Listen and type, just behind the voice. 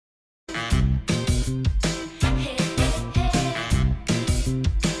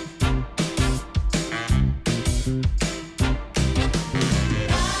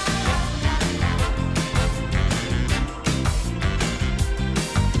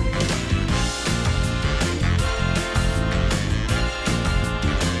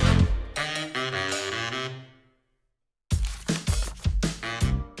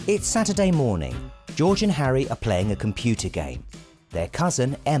It's Saturday morning. George and Harry are playing a computer game. Their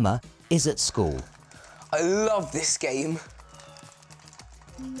cousin, Emma, is at school. I love this game.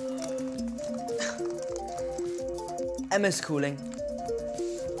 Emma's calling.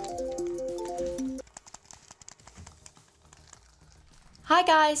 Hi,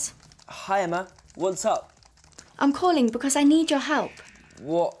 guys. Hi, Emma. What's up? I'm calling because I need your help.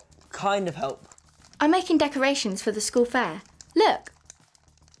 What kind of help? I'm making decorations for the school fair. Look.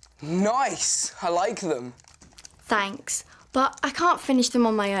 Nice! I like them. Thanks, but I can't finish them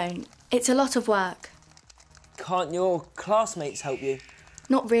on my own. It's a lot of work. Can't your classmates help you?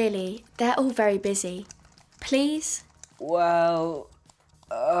 Not really. They're all very busy. Please? Well,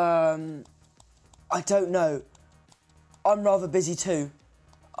 I don't know. I'm rather busy too.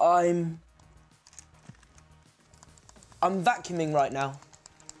 I'm vacuuming right now.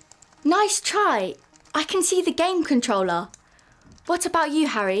 Nice try. I can see the game controller. What about you,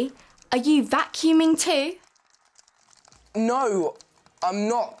 Harry? Are you vacuuming too? No, I'm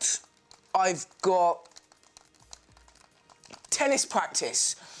not. I've got tennis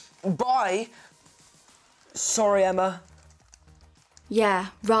practice. Bye. Sorry, Emma. Yeah,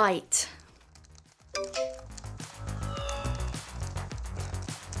 right.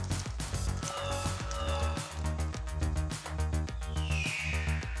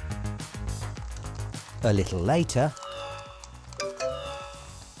 A little later,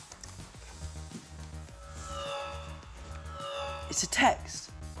 It's a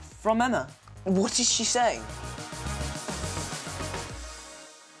text from Emma. What is she saying?